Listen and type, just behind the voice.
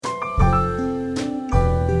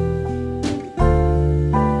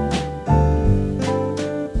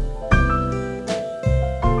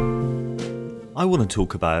I want to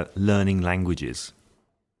talk about learning languages.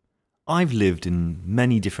 I've lived in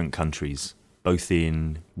many different countries, both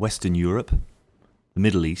in Western Europe, the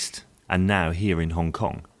Middle East, and now here in Hong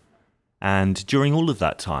Kong. And during all of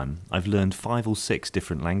that time, I've learned 5 or 6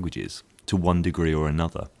 different languages to one degree or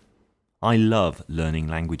another. I love learning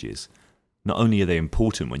languages. Not only are they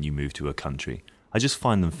important when you move to a country, I just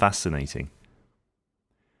find them fascinating.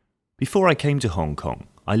 Before I came to Hong Kong,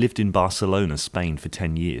 I lived in Barcelona, Spain for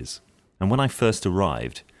 10 years. And when I first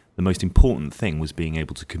arrived, the most important thing was being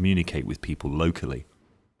able to communicate with people locally.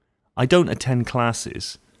 I don't attend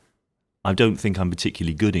classes. I don't think I'm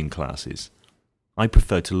particularly good in classes. I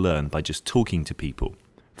prefer to learn by just talking to people,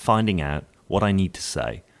 finding out what I need to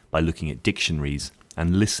say by looking at dictionaries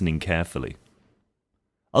and listening carefully.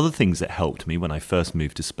 Other things that helped me when I first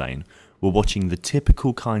moved to Spain were watching the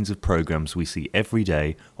typical kinds of programs we see every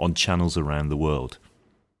day on channels around the world.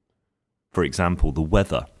 For example, the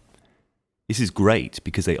weather. This is great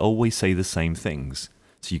because they always say the same things,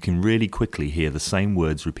 so you can really quickly hear the same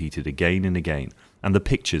words repeated again and again, and the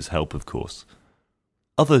pictures help, of course.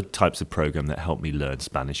 Other types of program that helped me learn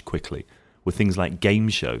Spanish quickly were things like game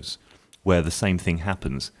shows, where the same thing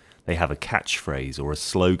happens. They have a catchphrase or a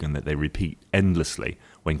slogan that they repeat endlessly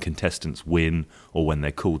when contestants win or when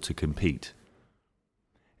they're called to compete.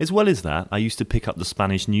 As well as that, I used to pick up the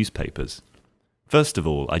Spanish newspapers. First of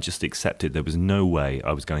all, I just accepted there was no way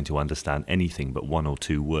I was going to understand anything but 1 or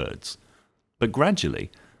 2 words. But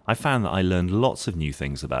gradually, I found that I learned lots of new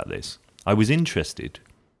things about this. I was interested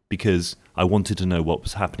because I wanted to know what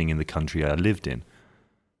was happening in the country I lived in.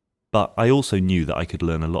 But I also knew that I could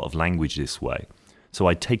learn a lot of language this way. So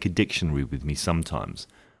I'd take a dictionary with me sometimes,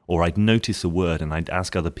 or I'd notice a word and I'd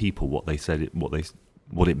ask other people what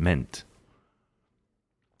it meant.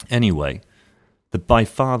 Anyway, by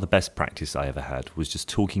far the best practice I ever had was just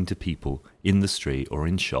talking to people in the street or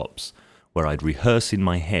in shops where I'd rehearse in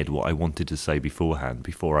my head what I wanted to say beforehand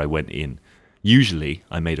before I went in. Usually,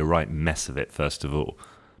 I made a right mess of it first of all,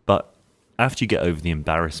 but after you get over the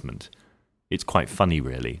embarrassment, it's quite funny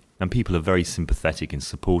really, and people are very sympathetic and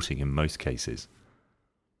supporting in most cases.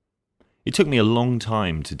 It took me a long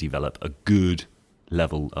time to develop a good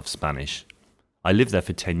level of Spanish. I lived there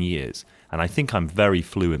for 10 years, and I think I'm very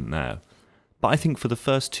fluent now. But I think for the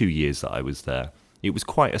first 2 years that I was there, it was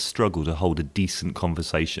quite a struggle to hold a decent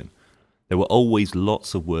conversation. There were always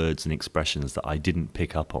lots of words and expressions that I didn't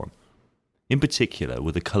pick up on. In particular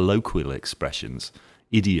were the colloquial expressions,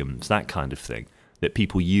 idioms, that kind of thing, that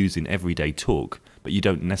people use in everyday talk, but you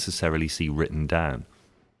don't necessarily see written down.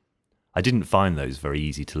 I didn't find those very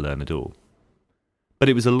easy to learn at all. But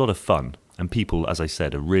it was a lot of fun, and people, as I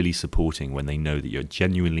said, are really supporting when they know that you're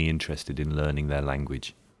genuinely interested in learning their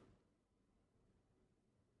language.